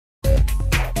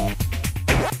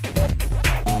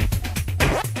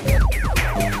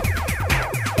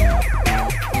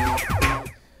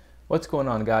What's going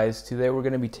on, guys? Today we're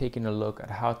going to be taking a look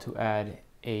at how to add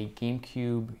a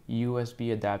GameCube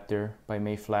USB adapter by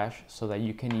Mayflash so that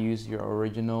you can use your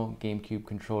original GameCube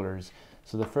controllers.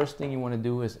 So the first thing you want to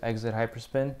do is exit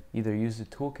Hyperspin. Either use the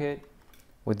toolkit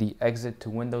with the exit to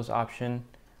Windows option,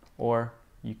 or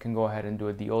you can go ahead and do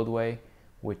it the old way,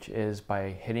 which is by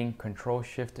hitting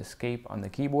Control-Shift-Escape on the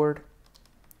keyboard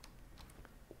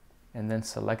and then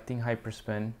selecting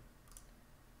Hyperspin,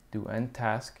 do End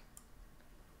Task,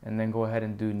 and then go ahead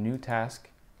and do New Task,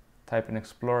 type in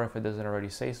Explorer if it doesn't already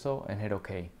say so, and hit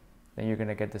OK. Then you're going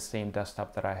to get the same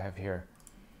desktop that I have here.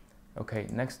 Okay,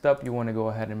 next up you want to go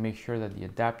ahead and make sure that the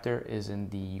adapter is in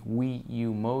the Wii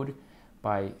U mode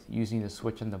by using the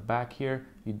switch on the back here.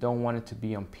 You don't want it to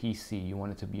be on PC, you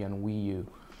want it to be on Wii U.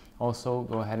 Also,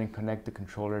 go ahead and connect the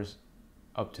controllers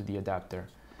up to the adapter.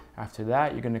 After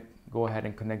that, you're going to go ahead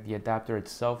and connect the adapter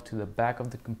itself to the back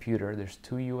of the computer. There's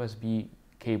two USB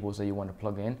cables that you want to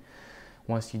plug in.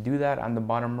 Once you do that, on the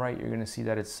bottom right, you're going to see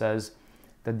that it says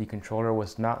that the controller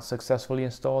was not successfully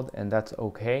installed, and that's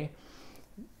okay.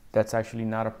 That's actually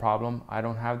not a problem. I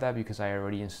don't have that because I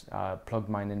already plugged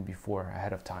mine in before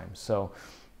ahead of time. So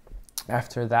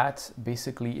after that,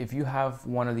 basically, if you have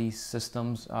one of these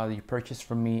systems that you purchased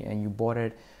from me and you bought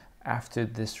it after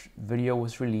this video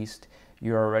was released,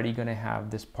 you're already going to have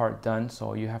this part done. So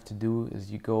all you have to do is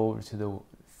you go over to the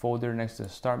folder next to the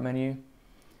start menu,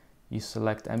 you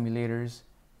select emulators,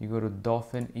 you go to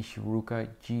Dolphin Ishiruka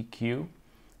GQ.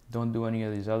 Don't do any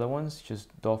of these other ones, just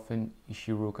Dolphin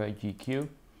Ishiruka GQ.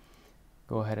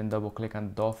 Go ahead and double click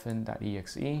on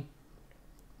dolphin.exe,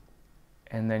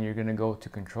 and then you're going to go to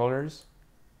controllers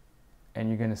and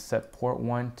you're going to set port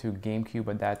 1 to GameCube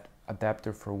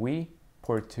adapter for Wii,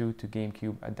 port 2 to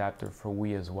GameCube adapter for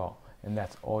Wii as well. And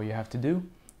that's all you have to do.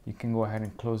 You can go ahead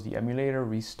and close the emulator,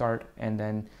 restart, and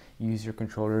then use your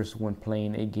controllers when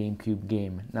playing a GameCube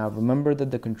game. Now remember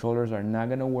that the controllers are not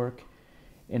going to work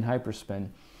in Hyperspin,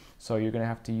 so you're going to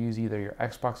have to use either your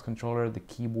Xbox controller, the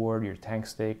keyboard, your tank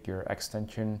stick, your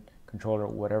extension controller,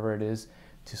 whatever it is,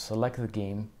 to select the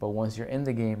game. But once you're in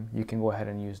the game, you can go ahead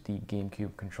and use the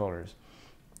GameCube controllers.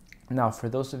 Now, for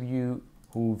those of you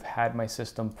who've had my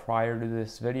system prior to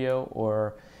this video,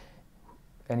 or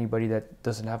anybody that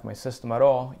doesn't have my system at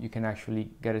all, you can actually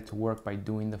get it to work by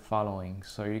doing the following.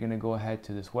 So you're going to go ahead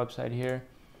to this website here.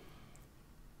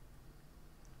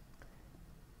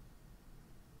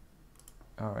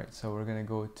 All right, so we're going to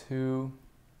go to,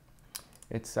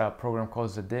 it's a program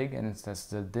called Zadig, and it's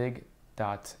zadig.akeo.ie.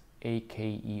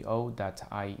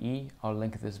 I'll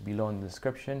link this below in the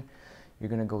description. You're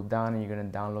going to go down and you're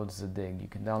going to download Zadig. You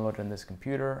can download it on this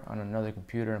computer, on another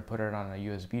computer, and put it on a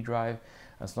USB drive,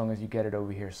 as long as you get it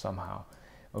over here somehow.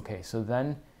 Okay, so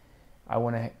then I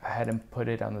went ahead and put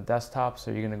it on the desktop, so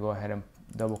you're going to go ahead and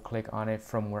double click on it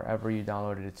from wherever you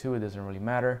downloaded it to. It doesn't really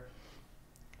matter.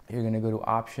 You're going to go to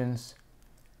Options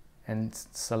and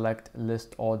select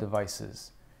List All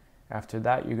Devices. After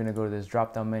that, you're going to go to this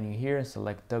drop-down menu here and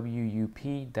select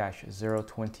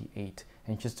WUP-028,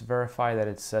 and just to verify that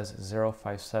it says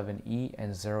 057E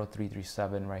and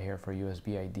 0337 right here for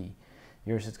USB ID.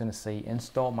 Yours is going to say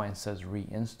install, mine says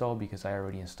reinstall because I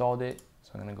already installed it,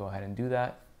 so I'm going to go ahead and do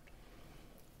that.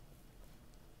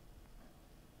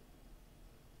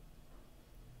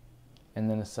 And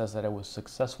then it says that it was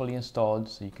successfully installed,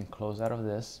 so you can close out of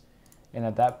this. And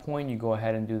at that point, you go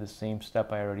ahead and do the same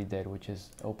step I already did, which is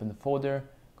open the folder,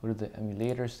 go to the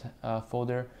emulators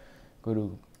folder, go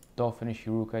to Dolphin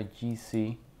Ishiruka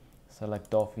GC, select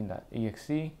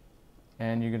dolphin.exe,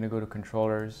 and you're going to go to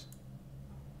controllers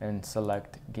and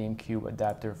select GameCube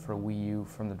adapter for Wii U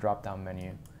from the drop-down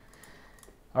menu.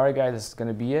 Alright guys, this is going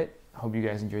to be it. I hope you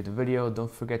guys enjoyed the video. Don't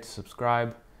forget to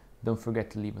subscribe. Don't forget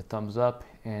to leave a thumbs up,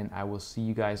 and I will see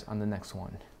you guys on the next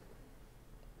one.